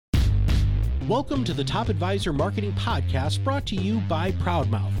Welcome to the Top Advisor Marketing Podcast brought to you by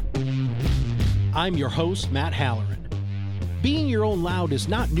ProudMouth. I'm your host, Matt Halloran. Being your own loud is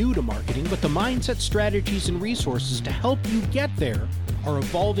not new to marketing, but the mindset, strategies, and resources to help you get there are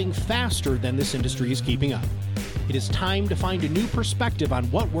evolving faster than this industry is keeping up. It is time to find a new perspective on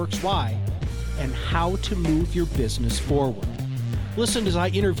what works why and how to move your business forward. Listen as I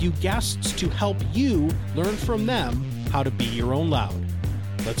interview guests to help you learn from them how to be your own loud.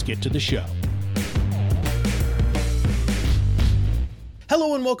 Let's get to the show.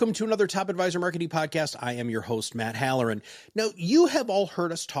 Hello and welcome to another Top Advisor Marketing Podcast. I am your host, Matt Halloran. Now, you have all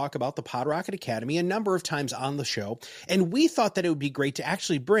heard us talk about the PodRocket Academy a number of times on the show, and we thought that it would be great to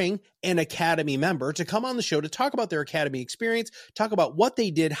actually bring an Academy member to come on the show to talk about their Academy experience, talk about what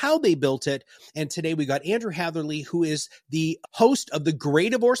they did, how they built it. And today we got Andrew Hatherley, who is the host of the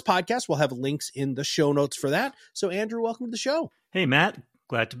Great Divorce Podcast. We'll have links in the show notes for that. So Andrew, welcome to the show. Hey, Matt.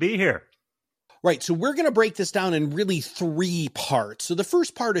 Glad to be here. Right. So we're going to break this down in really three parts. So the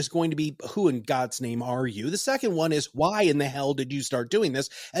first part is going to be who in God's name are you? The second one is why in the hell did you start doing this?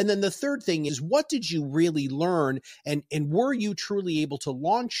 And then the third thing is what did you really learn? And were you truly able to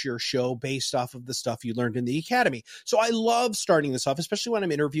launch your show based off of the stuff you learned in the Academy? So I love starting this off, especially when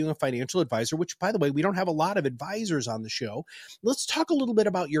I'm interviewing a financial advisor, which, by the way, we don't have a lot of advisors on the show. Let's talk a little bit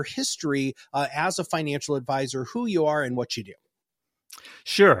about your history as a financial advisor, who you are and what you do.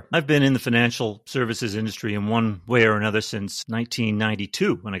 Sure. I've been in the financial services industry in one way or another since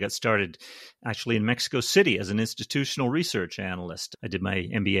 1992 when I got started actually in Mexico City as an institutional research analyst. I did my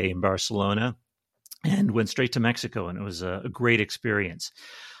MBA in Barcelona and went straight to Mexico, and it was a great experience.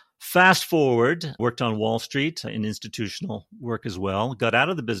 Fast forward, worked on Wall Street in institutional work as well, got out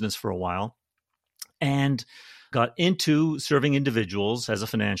of the business for a while and got into serving individuals as a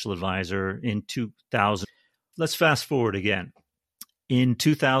financial advisor in 2000. Let's fast forward again. In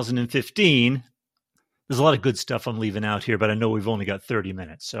 2015, there's a lot of good stuff I'm leaving out here, but I know we've only got 30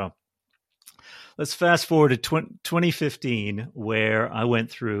 minutes. So let's fast forward to 2015, where I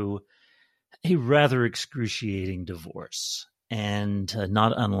went through a rather excruciating divorce, and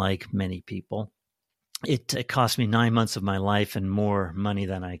not unlike many people. It cost me 9 months of my life and more money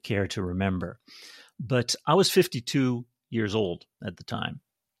than I care to remember. But I was 52 years old at the time,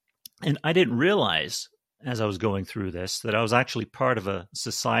 and I didn't realize as I was going through this, that I was actually part of a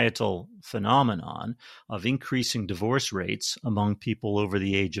societal phenomenon of increasing divorce rates among people over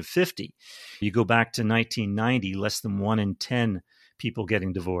the age of 50. You go back to 1990, less than 1 in 10 people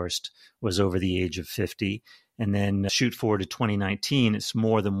getting divorced was over the age of 50. And then shoot forward to 2019, it's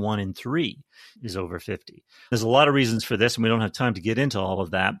more than 1 in 3 is over 50. There's a lot of reasons for this, and we don't have time to get into all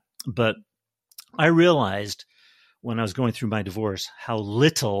of that. But I realized when I was going through my divorce, how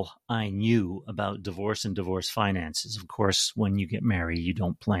little I knew about divorce and divorce finances. Of course, when you get married, you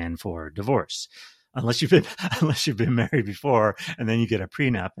don't plan for divorce unless you've been married before, and then you get a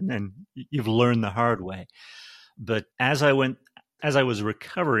prenup, and then you've learned the hard way. But as I was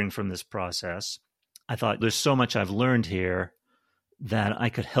recovering from this process, I thought there's so much I've learned here that I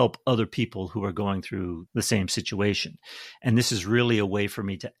could help other people who are going through the same situation. And this is really a way for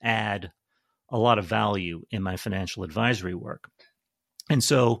me to add a lot of value in my financial advisory work. And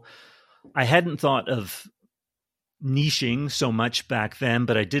so I hadn't thought of niching so much back then,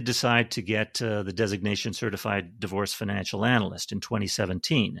 but I did decide to get the designation Certified Divorce Financial Analyst in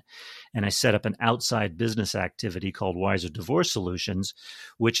 2017. And I set up an outside business activity called Wiser Divorce Solutions,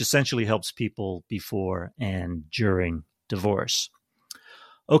 which essentially helps people before and during divorce.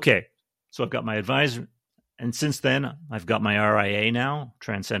 Okay, so I've got my advisor. And since then, I've got my RIA now,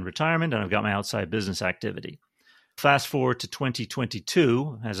 Transcend Retirement, and I've got my outside business activity. Fast forward to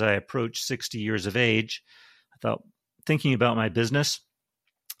 2022, as I approach 60 years of age, thinking about my business,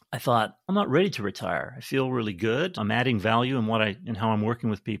 I thought, I'm not ready to retire. I feel really good. I'm adding value in how I'm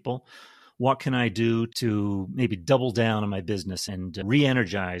working with people. What can I do to maybe double down on my business and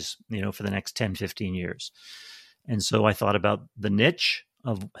re-energize, for the next 10, 15 years? And so I thought about the niche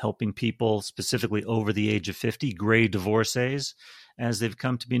of helping people specifically over the age of 50, gray divorcees, as they've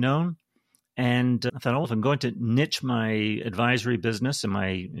come to be known. And I thought, if I'm going to niche my advisory business and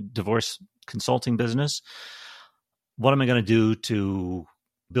my divorce consulting business, what am I going to do to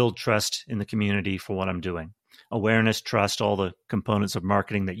build trust in the community for what I'm doing? Awareness, trust, all the components of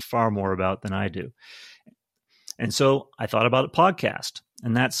marketing that you far more about than I do. And so I thought about a podcast,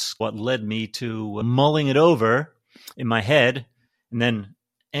 and that's what led me to mulling it over in my head. And then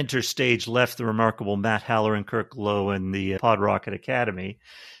enter stage left the remarkable Matt Halloran, Kirk Lowe, and the PodRocket Academy.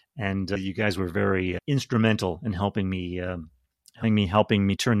 And you guys were very instrumental in helping me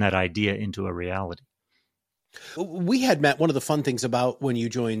turn that idea into a reality. We had met. One of the fun things about when you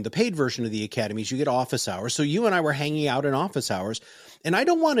joined the paid version of the Academy is you get office hours. So you and I were hanging out in office hours. And I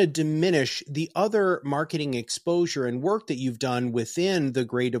don't want to diminish the other marketing exposure and work that you've done within the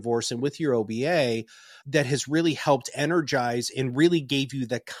Gray Divorce and with your OBA that has really helped energize and really gave you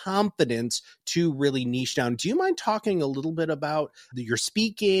the confidence to really niche down. Do you mind talking a little bit about your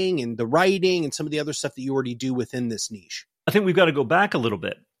speaking and the writing and some of the other stuff that you already do within this niche? I think we've got to go back a little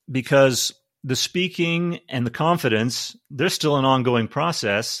bit because the speaking and the confidence, they're still an ongoing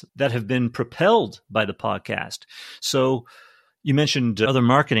process that have been propelled by the podcast. So you mentioned other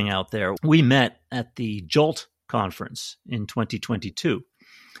marketing out there. We met at the Jolt conference in 2022.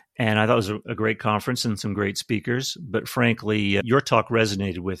 And I thought it was a great conference and some great speakers. But frankly, your talk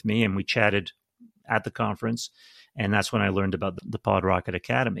resonated with me and we chatted at the conference. And that's when I learned about the PodRocket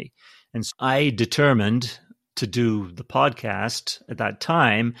Academy. And so I determined to do the podcast at that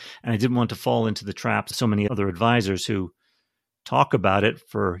time. And I didn't want to fall into the trap of so many other advisors who talk about it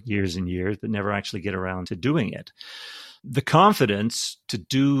for years and years, but never actually get around to doing it. The confidence to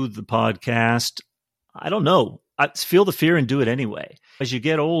do the podcast, I don't know. I feel the fear and do it anyway. As you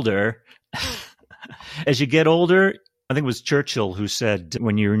get older, I think it was Churchill who said,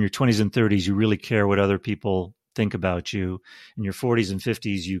 when you're in your 20s and 30s, you really care what other people think about you. In your 40s and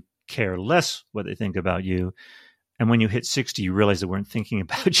 50s, you care less what they think about you. And when you hit 60, you realize they weren't thinking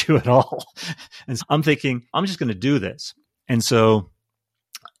about you at all. And so I'm thinking, I'm just going to do this. And so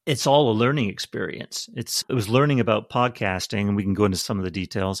it's all a learning experience. It was learning about podcasting, and we can go into some of the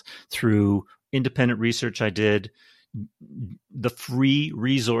details through independent research I did, the free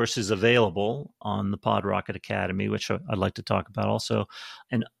resources available on the PodRocket Academy, which I'd like to talk about also,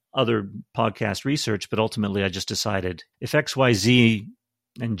 and other podcast research. But ultimately, I just decided if X, Y, Z,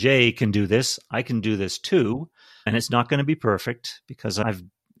 and J can do this, I can do this too. And it's not going to be perfect because I've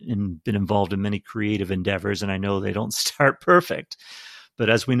been involved in many creative endeavors, and I know they don't start perfect. But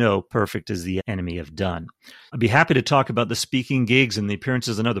as we know, perfect is the enemy of done. I'd be happy to talk about the speaking gigs and the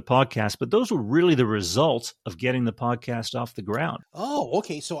appearances in other podcasts, but those were really the result of getting the podcast off the ground. Oh,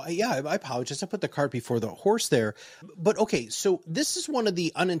 okay. So I apologize. I put the cart before the horse there. But okay, so this is one of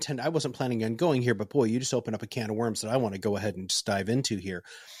the unintended, I wasn't planning on going here, but boy, you just opened up a can of worms that I want to go ahead and just dive into here.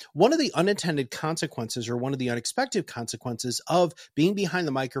 One of the unintended consequences, or one of the unexpected consequences of being behind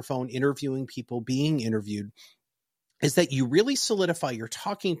the microphone, interviewing people, being interviewed, is that you really solidify your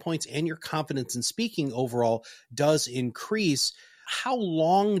talking points and your confidence in speaking overall does increase. How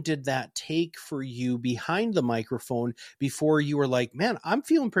long did that take for you behind the microphone before you were like, man, I'm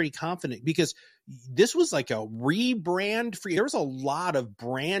feeling pretty confident? Because this was like a rebrand for you. There was a lot of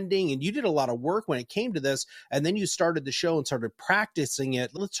branding and you did a lot of work when it came to this. And then you started the show and started practicing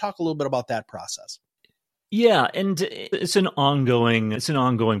it. Let's talk a little bit about that process. Yeah, and it's an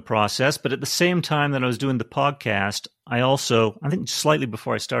ongoing process. But at the same time that I was doing the podcast, I think slightly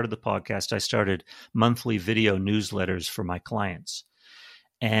before I started the podcast, I started monthly video newsletters for my clients.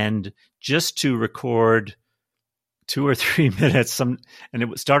 And just to record 2 or 3 minutes, and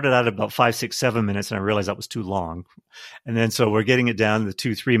it started out about 5, 6, 7 minutes, and I realized that was too long. And then so we're getting it down to the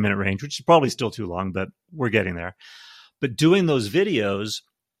 2-3 minute range, which is probably still too long, but we're getting there. But doing those videos,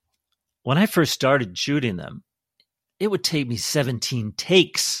 when I first started shooting them, it would take me 17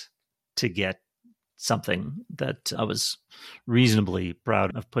 takes to get something that I was reasonably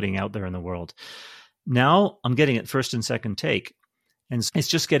proud of putting out there in the world. Now I'm getting it first and second take, and it's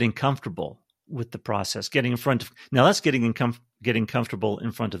just getting comfortable with the process. Getting comfortable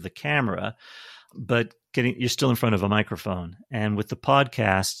in front of the camera, but you're still in front of a microphone. And with the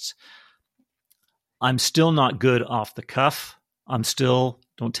podcasts, I'm still not good off the cuff.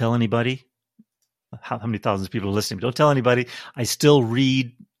 Don't tell anybody how many thousands of people are listening. Don't tell anybody. I still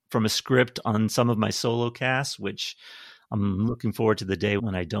read from a script on some of my solo casts, which I'm looking forward to the day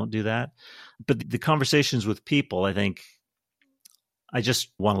when I don't do that. But the conversations with people, I think I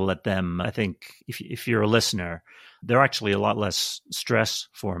just want to let them, I think if you're a listener, they're actually a lot less stress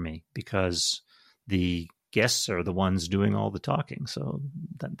for me because the guests are the ones doing all the talking. So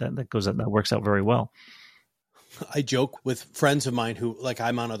that works out very well. I joke with friends of mine who, like,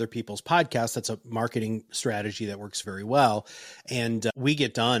 I'm on other people's podcasts. That's a marketing strategy that works very well. And we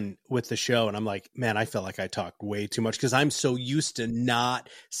get done with the show and I'm like, man, I felt like I talked way too much because I'm so used to not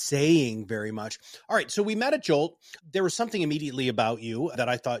saying very much. All right. So we met at Jolt. There was something immediately about you that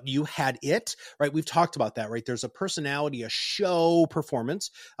I thought you had it, right? We've talked about that, right? There's a personality, a show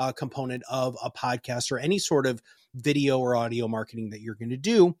performance component of a podcast or any sort of video or audio marketing that you're going to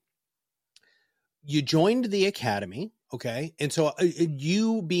do. You joined the Academy. Okay. And so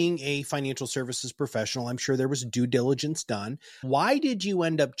you being a financial services professional, I'm sure there was due diligence done. Why did you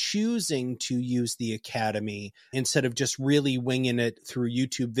end up choosing to use the Academy instead of just really winging it through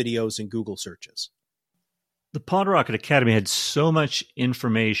YouTube videos and Google searches? The PodRocket Academy had so much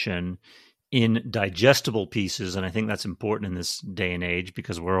information in digestible pieces, and I think that's important in this day and age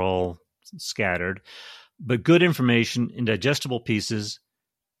because we're all scattered, but good information in digestible pieces,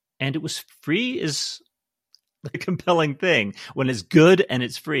 and it was free is a compelling thing when it's good and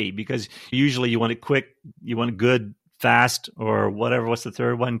it's free, because usually you want it quick, you want it good, fast, or whatever. What's the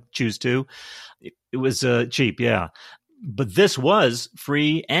third one? Choose two. It was cheap, yeah. But this was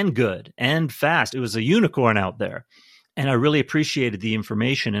free and good and fast. It was a unicorn out there. And I really appreciated the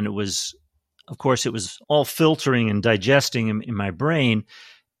information. And it was, of course, it was all filtering and digesting in my brain.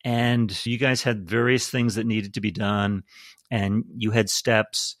 And you guys had various things that needed to be done. And you had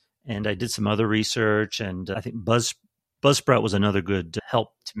steps. And I did some other research, and I think Buzzsprout was another good help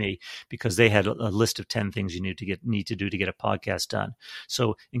to me because they had a list of 10 things you need to do to get a podcast done.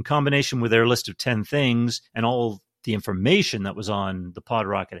 So in combination with their list of 10 things and all the information that was on the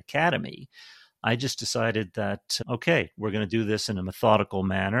PodRocket Academy, I just decided that, okay, we're going to do this in a methodical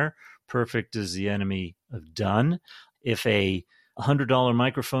manner. Perfect is the enemy of done. If a $100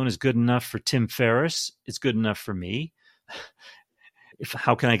 microphone is good enough for Tim Ferriss, it's good enough for me.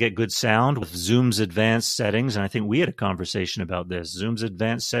 How can I get good sound with Zoom's advanced settings? And I think we had a conversation about this. Zoom's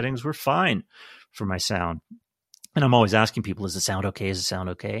advanced settings were fine for my sound. And I'm always asking people, is the sound okay? Is the sound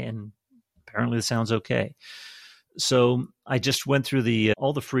okay? And apparently the sound's okay. So I just went through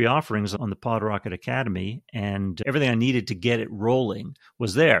all the free offerings on the PodRocket Academy, and everything I needed to get it rolling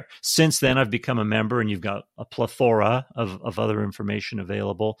was there. Since then, I've become a member, and you've got a plethora of other information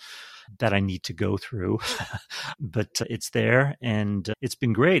available that I need to go through. But it's there, and it's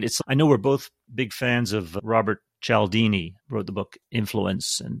been great. I know we're both big fans of Robert Cialdini, wrote the book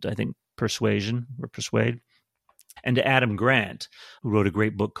Influence, and I think Persuade, and to Adam Grant, who wrote a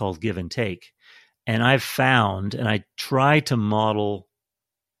great book called Give and Take. And I've found, and I try to model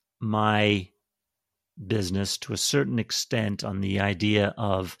my business to a certain extent on the idea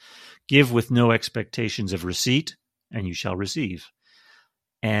of give with no expectations of receipt, and you shall receive.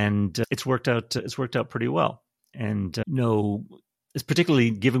 And it's worked out pretty well. And it's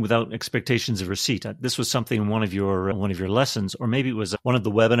particularly giving without expectations of receipt. This was something in one of your lessons, or maybe it was one of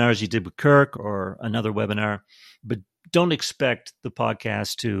the webinars you did with Kirk, or another webinar. But don't expect the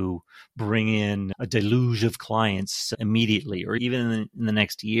podcast to bring in a deluge of clients immediately, or even in the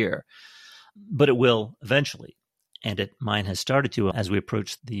next year. But it will eventually, and mine has started to as we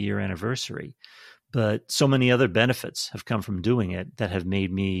approach the year anniversary. But so many other benefits have come from doing it that have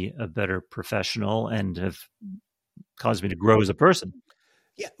made me a better professional and have caused me to grow as a person.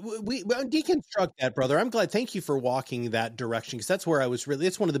 Yeah, we deconstruct that, brother. I'm glad. Thank you for walking that direction, because that's where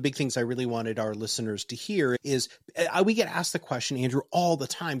it's one of the big things I really wanted our listeners to hear is we get asked the question, Andrew, all the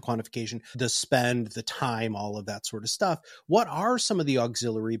time, quantification, the spend, the time, all of that sort of stuff. What are some of the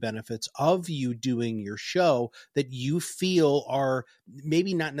auxiliary benefits of you doing your show that you feel are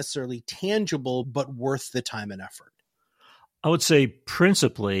maybe not necessarily tangible, but worth the time and effort? I would say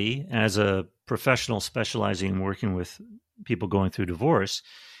principally, as a professional specializing in working with people going through divorce,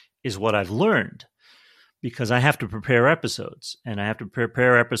 is what I've learned, because I have to prepare episodes, and I have to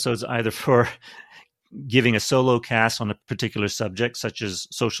prepare episodes either for giving a solo cast on a particular subject, such as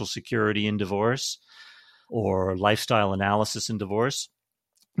Social Security in divorce or lifestyle analysis in divorce.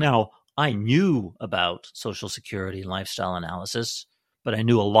 Now, I knew about Social Security and lifestyle analysis, but I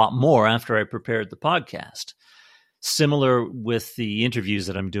knew a lot more after I prepared the podcast. Similar with the interviews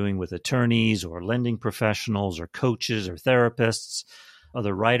that I'm doing with attorneys or lending professionals or coaches or therapists,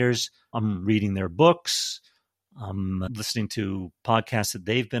 other writers. I'm reading their books. I'm listening to podcasts that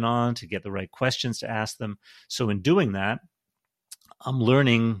they've been on to get the right questions to ask them. So in doing that, I'm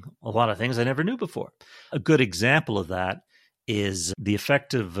learning a lot of things I never knew before. A good example of that is the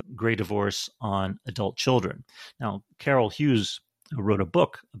effect of gray divorce on adult children. Now, Carol Hughes wrote a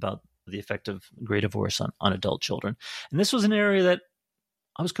book about the effect of gray divorce on adult children. And this was an area that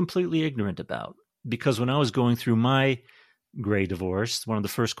I was completely ignorant about, because when I was going through my gray divorce, one of the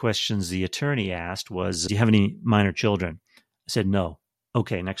first questions the attorney asked was, do you have any minor children? I said, no.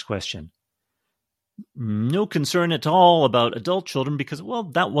 Okay, next question. No concern at all about adult children, because, well,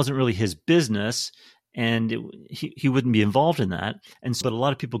 that wasn't really his business, and he wouldn't be involved in that. But a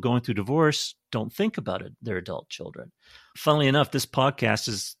lot of people going through divorce don't think about their adult children. Funnily enough, this podcast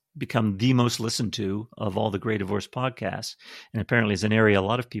has become the most listened to of all the Gray Divorce podcasts, and apparently it's an area a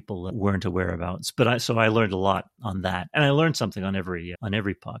lot of people weren't aware about. So I learned a lot on that, and I learned something on every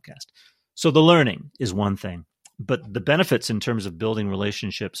podcast. So the learning is one thing, But the benefits in terms of building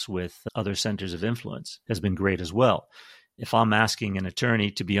relationships with other centers of influence has been great as well. If I'm asking an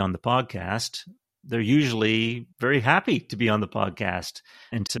attorney to be on the podcast, they're usually very happy to be on the podcast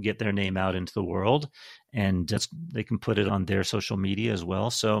and to get their name out into the world. And they can put it on their social media as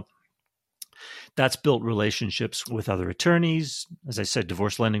well. So that's built relationships with other attorneys, as I said,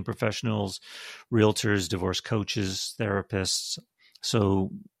 divorce lending professionals, realtors, divorce coaches, therapists. So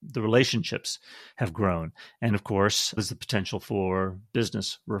the relationships have grown. And of course, there's the potential for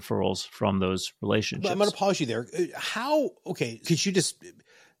business referrals from those relationships. But I'm going to pause you there. Because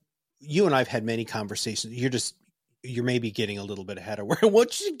you and I've had many conversations. You're maybe getting a little bit ahead of where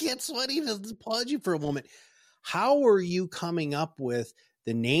once you get sweaty, let's pause you for a moment. How are you coming up with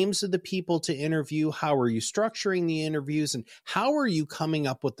the names of the people to interview? How are you structuring the interviews? And how are you coming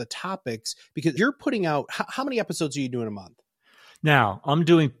up with the topics? Because you're putting out, how many episodes are you doing a month? Now, I'm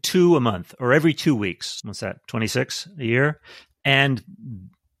doing 2 a month or every 2 weeks. What's that, 26 a year? And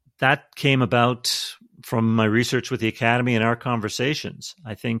that came about from my research with the Academy and our conversations.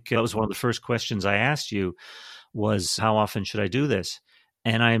 I think that was one of the first questions I asked you was, how often should I do this?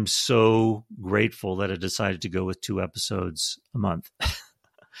 And I am so grateful that I decided to go with 2 episodes a month.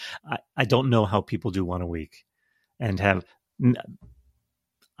 I don't know how people do 1 a week and have,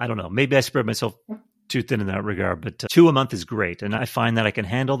 I don't know, maybe I spread myself too thin in that regard, but 2 a month is great. And I find that I can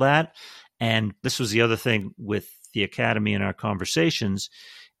handle that. And this was the other thing with the Academy and our conversations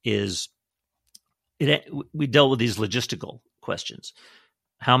is we dealt with these logistical questions.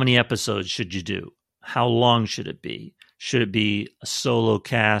 How many episodes should you do? How long should it be? Should it be a solo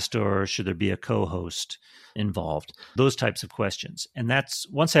cast or should there be a co-host involved? Those types of questions. And that's,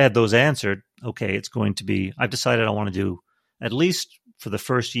 once I had those answered, okay, it's going to be, I've decided I want to do at least for the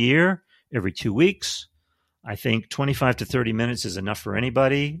first year, every 2 weeks. I think 25 to 30 minutes is enough for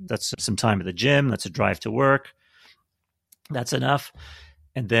anybody. That's some time at the gym. That's a drive to work. That's enough.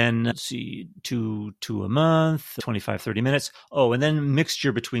 And then, let's see, two a month, 25, 30 minutes. Oh, and then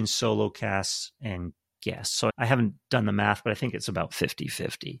mixture between solo casts and guests. So I haven't done the math, but I think it's about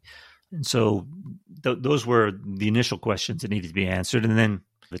 50-50. And so those were the initial questions that needed to be answered, and then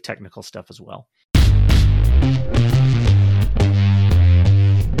the technical stuff as well.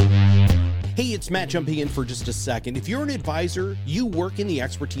 Hey, it's Matt jumping in for just a second. If you're an advisor, you work in the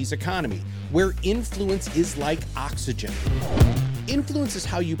expertise economy, where influence is like oxygen. Influence is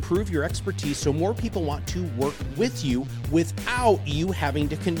how you prove your expertise so more people want to work with you without you having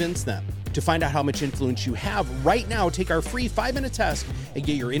to convince them. To find out how much influence you have right now, take our free 5-minute test and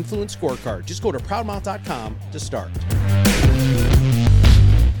get your influence scorecard. Just go to ProudMouth.com to start.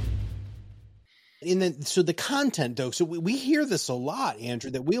 And then, so the content, though, so we hear this a lot, Andrew,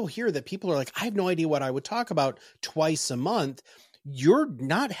 that we'll hear that people are like, I have no idea what I would talk about twice a month. You're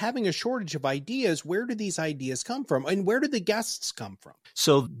not having a shortage of ideas. Where do these ideas come from? And where do the guests come from?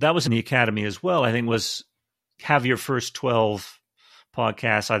 So that was in the Academy as well, I think, was have your first 12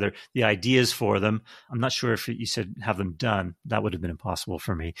 podcasts, either the ideas for them. I'm not sure if you said have them done. That would have been impossible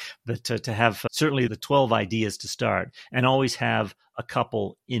for me. But to have certainly the 12 ideas to start and always have a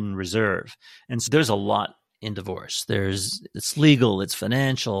couple in reserve. And so there's a lot in divorce. It's legal, it's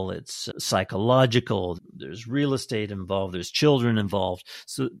financial, it's psychological, there's real estate involved, there's children involved.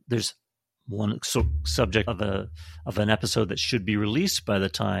 So there's one subject of an episode that should be released by the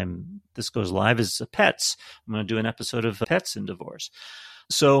time this goes live is pets. I'm going to do an episode of pets in divorce.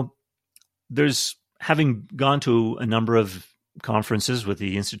 So there's, having gone to a number of conferences with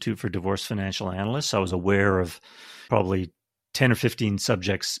the Institute for Divorce Financial Analysts, I was aware of probably 10 or 15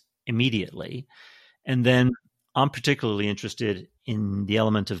 subjects immediately. And then I'm particularly interested in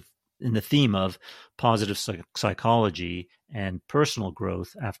the theme of positive psychology and personal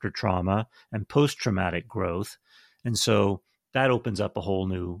growth after trauma and post-traumatic growth. And so that opens up a whole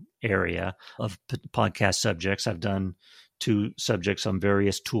new area of podcast subjects. I've done 2 subjects on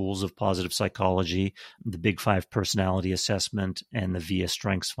various tools of positive psychology, the Big 5 personality assessment and the VIA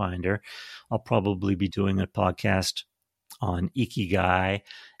Strengths Finder. I'll probably be doing a podcast on Ikigai,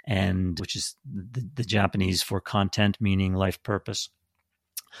 which is the Japanese for content, meaning life purpose.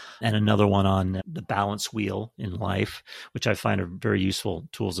 And another one on the balance wheel in life, which I find are very useful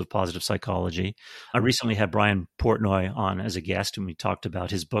tools of positive psychology. I recently had Brian Portnoy on as a guest, and we talked about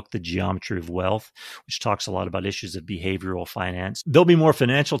his book, The Geometry of Wealth, which talks a lot about issues of behavioral finance. There'll be more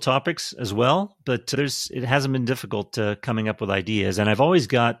financial topics as well, but it hasn't been difficult coming up with ideas. And I've always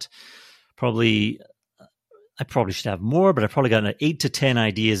got I probably should have more, but I've probably got 8 to 10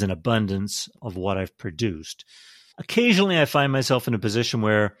 ideas in abundance of what I've produced. Occasionally, I find myself in a position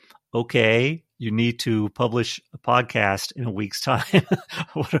where, okay, you need to publish a podcast in a week's time.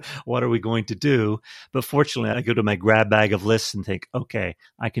 What are we going to do? But fortunately, I go to my grab bag of lists and think, okay,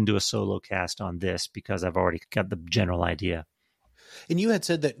 I can do a solo cast on this because I've already got the general idea. And you had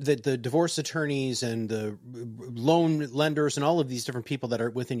said that the divorce attorneys and the loan lenders and all of these different people that are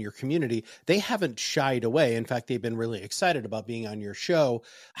within your community, they haven't shied away. In fact, they've been really excited about being on your show.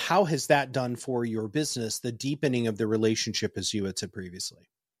 How has that done for your business, the deepening of the relationship, as you had said previously?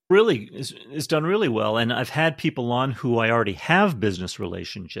 Really, it's done really well. And I've had people on who I already have business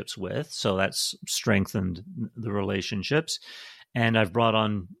relationships with. So that's strengthened the relationships. And I've brought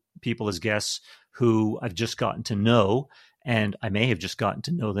on people as guests who I've just gotten to know. And I may have just gotten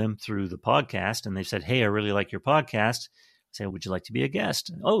to know them through the podcast. And they've said, hey, I really like your podcast. I say, would you like to be a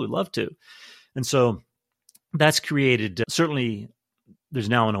guest? Oh, we'd love to. And so that's created, certainly there's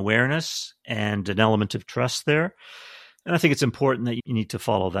now an awareness and an element of trust there. And I think it's important that you need to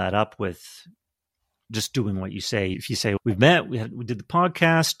follow that up with just doing what you say. If you say, we've met, we did the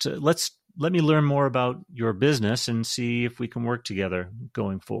podcast, let me learn more about your business and see if we can work together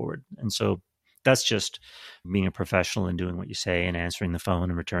going forward. And so that's just being a professional and doing what you say and answering the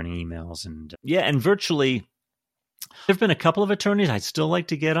phone and returning emails. And and virtually, there have been a couple of attorneys I'd still like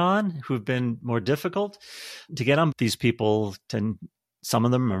to get on who have been more difficult to get on. These people some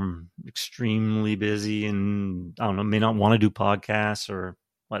of them are extremely busy and I don't know, may not want to do podcasts or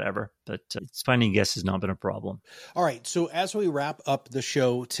whatever, but finding guests has not been a problem. All right. So as we wrap up the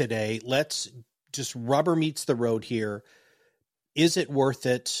show today, let's just rubber meets the road here. Is it worth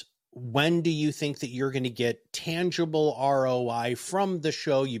it? When do you think that you're going to get tangible ROI from the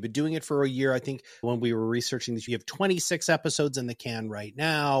show? You've been doing it for a year. I think when we were researching this, you have 26 episodes in the can right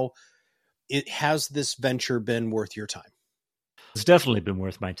now. Has this venture been worth your time? It's definitely been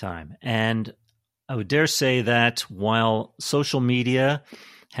worth my time. And I would dare say that while social media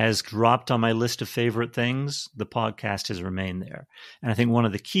has dropped on my list of favorite things, the podcast has remained there. And I think one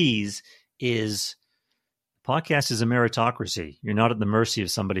of the keys is podcast is a meritocracy. You're not at the mercy of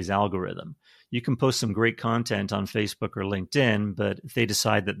somebody's algorithm. You can post some great content on Facebook or LinkedIn, but if they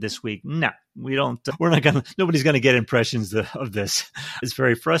decide that this week, nobody's going to get impressions of this. It's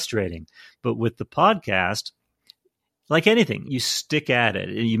very frustrating. But with the podcast, like anything, you stick at it.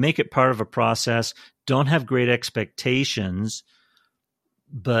 You make it part of a process. Don't have great expectations,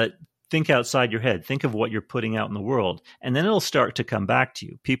 but think outside your head. Think of what you're putting out in the world, and then it'll start to come back to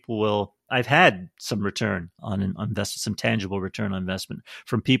you. People will. I've had some return on investment, some tangible return on investment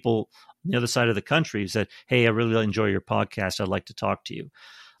from people on the other side of the country who said, hey, I really enjoy your podcast. I'd like to talk to you.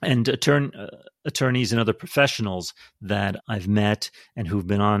 And attorneys and other professionals that I've met and who've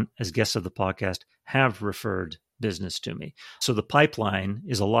been on as guests of the podcast have referred business to me. So the pipeline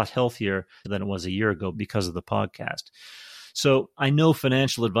is a lot healthier than it was a year ago because of the podcast. So I know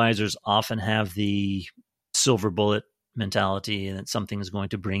financial advisors often have the silver bullet mentality and that something is going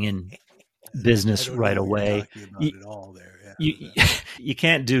to bring in business right away. You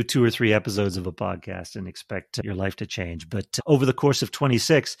can't do 2 or 3 episodes of a podcast and expect your life to change. But over the course of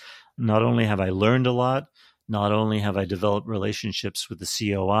 26, not only have I learned a lot, not only have I developed relationships with the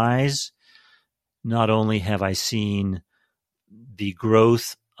COIs, not only have I seen the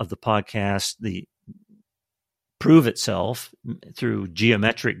growth of the podcast, the prove itself through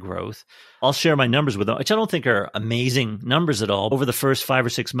geometric growth. I'll share my numbers with them, which I don't think are amazing numbers at all. Over the first 5 or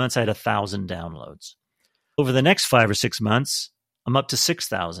 6 months, I had 1,000 downloads. Over the next 5 or 6 months, I'm up to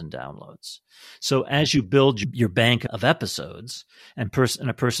 6,000 downloads. So as you build your bank of episodes and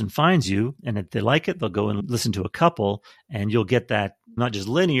a person finds you, and if they like it, they'll go and listen to a couple, and you'll get that not just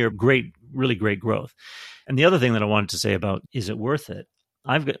linear, really great growth. And the other thing that I wanted to say about, is it worth it?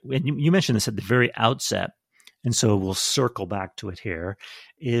 And you mentioned this at the very outset, and so we'll circle back to it here,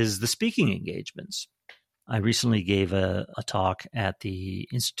 is the speaking engagements. I recently gave a talk at the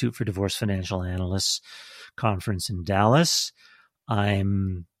Institute for Divorce Financial Analysts conference in Dallas. I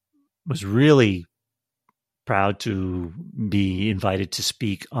was really proud to be invited to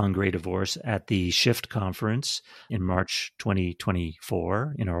speak on Gray Divorce at the Shift conference in March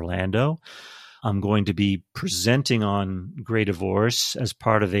 2024 in Orlando. I'm going to be presenting on Gray Divorce as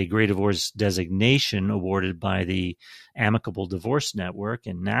part of a Gray Divorce designation awarded by the Amicable Divorce Network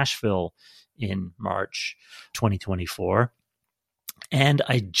in Nashville in March 2024. And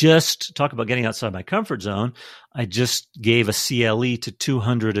I just talk about getting outside my comfort zone. I just gave a CLE to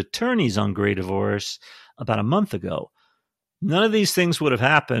 200 attorneys on Gray Divorce about a month ago. None of these things would have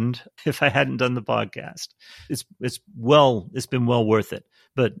happened if I hadn't done the podcast. It's been well worth it.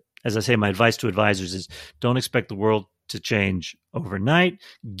 But as I say, my advice to advisors is don't expect the world to change overnight.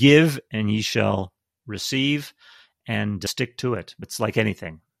 Give and ye shall receive, and stick to it. It's like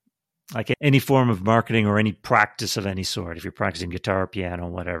anything. like any form of marketing or any practice of any sort. If you're practicing guitar, piano,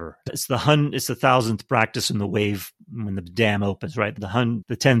 whatever, it's the 1,000th practice in the wave when the dam opens, right? The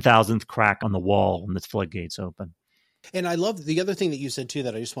 10,000th crack on the wall when the floodgates open. And I love the other thing that you said too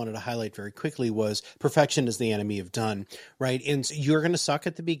that I just wanted to highlight very quickly was perfection is the enemy of done, right? And so you're going to suck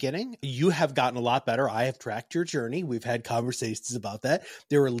at the beginning. You have gotten a lot better. I have tracked your journey. We've had conversations about that.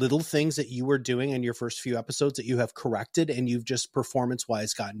 There are little things that you were doing in your first few episodes that you have corrected, and you've just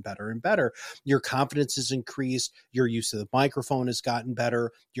performance-wise gotten better and better. Your confidence has increased. Your use of the microphone has gotten better.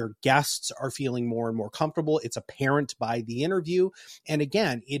 Your guests are feeling more and more comfortable. It's apparent by the interview. And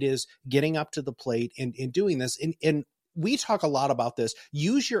again, it is getting up to the plate and doing this. And we talk a lot about this.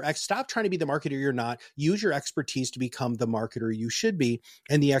 Stop trying to be the marketer you're not. Use your expertise to become the marketer you should be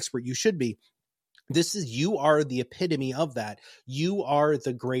and the expert you should be. You are the epitome of that. You are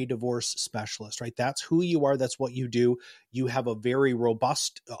the gray divorce specialist, right? That's who you are. That's what you do. You have a very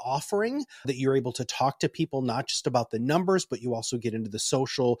robust offering that you're able to talk to people, not just about the numbers, but you also get into the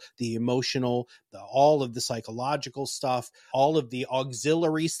social, the emotional, all of the psychological stuff, all of the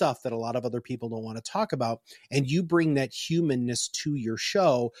auxiliary stuff that a lot of other people don't want to talk about. And you bring that humanness to your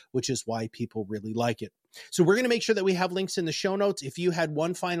show, which is why people really like it. So we're going to make sure that we have links in the show notes. If you had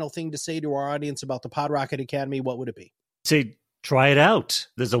one final thing to say to our audience about the PodRocket Academy, what would it be? Say, try it out.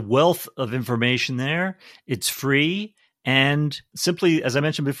 There's a wealth of information there. It's free. And simply, as I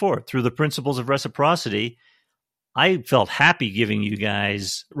mentioned before, through the principles of reciprocity, I felt happy giving you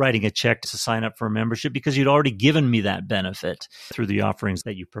guys writing a check to sign up for a membership because you'd already given me that benefit through the offerings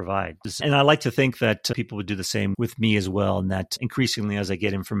that you provide. And I like to think that people would do the same with me as well. And that increasingly, as I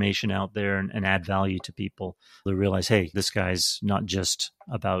get information out there and add value to people, they'll realize, hey, this guy's not just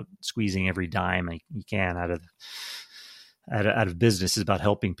about squeezing every dime he can out of business. It's about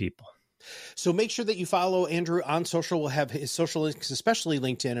helping people. So make sure that you follow Andrew on social. We'll have his social links, especially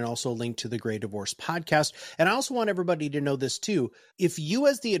LinkedIn, and also a link to the Gray Divorce podcast. And I also want everybody to know this too. If you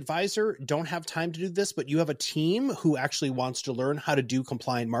as the advisor don't have time to do this, but you have a team who actually wants to learn how to do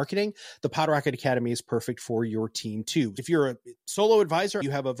compliant marketing, the PodRocket Academy is perfect for your team too. If you're a solo advisor,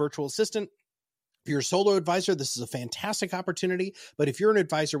 you have a virtual assistant. If you're a solo advisor, this is a fantastic opportunity. But if you're an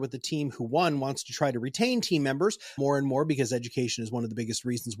advisor with a team who, one, wants to try to retain team members more and more because education is one of the biggest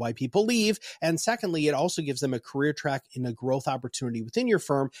reasons why people leave. And secondly, it also gives them a career track and a growth opportunity within your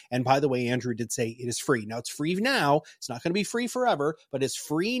firm. And by the way, Andrew did say it is free. Now, it's free now. It's not going to be free forever, but it's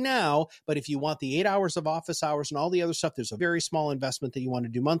free now. But if you want the 8 hours of office hours and all the other stuff, there's a very small investment that you want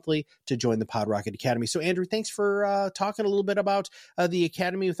to do monthly to join the PodRocket Academy. So, Andrew, thanks for talking a little bit about the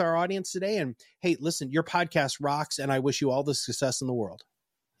Academy with our audience today. And hey, listen, your podcast rocks, and I wish you all the success in the world.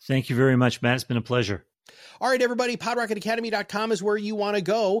 Thank you very much, Matt. It's been a pleasure. All right, everybody, PodRocketAcademy.com is where you want to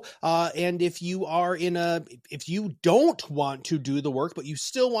go. And if you don't want to do the work, but you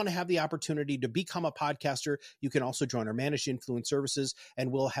still want to have the opportunity to become a podcaster, you can also join our Managed Influence Services,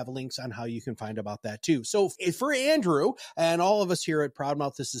 and we'll have links on how you can find about that too. So for Andrew and all of us here at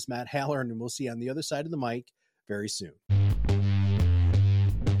ProudMouth, this is Matt Halloran, and we'll see you on the other side of the mic very soon.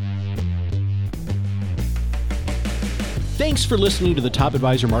 Thanks for listening to the Top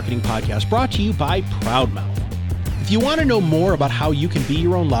Advisor Marketing Podcast, brought to you by ProudMouth. If you want to know more about how you can be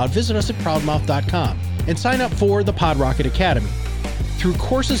your own loud, visit us at ProudMouth.com and sign up for the PodRocket Academy. Through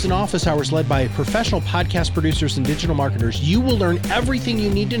courses and office hours led by professional podcast producers and digital marketers, you will learn everything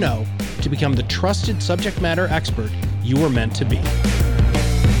you need to know to become the trusted subject matter expert you are meant to be.